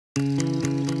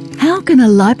How can a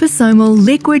liposomal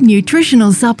liquid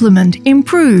nutritional supplement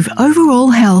improve overall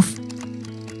health?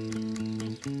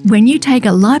 When you take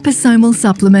a liposomal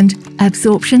supplement,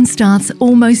 absorption starts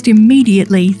almost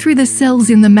immediately through the cells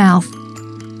in the mouth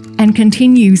and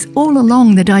continues all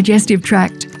along the digestive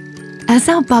tract. As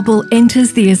our bubble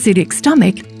enters the acidic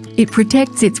stomach, it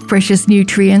protects its precious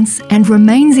nutrients and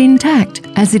remains intact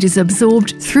as it is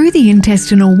absorbed through the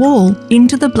intestinal wall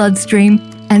into the bloodstream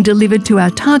and delivered to our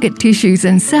target tissues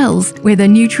and cells where the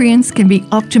nutrients can be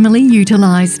optimally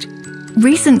utilised.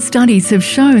 Recent studies have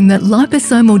shown that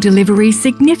liposomal delivery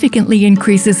significantly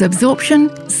increases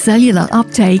absorption, cellular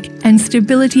uptake, and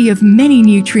stability of many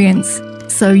nutrients.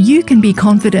 So you can be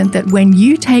confident that when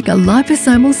you take a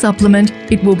liposomal supplement,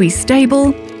 it will be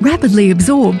stable, rapidly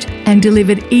absorbed, and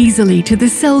delivered easily to the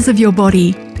cells of your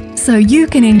body, so you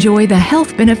can enjoy the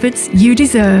health benefits you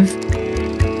deserve.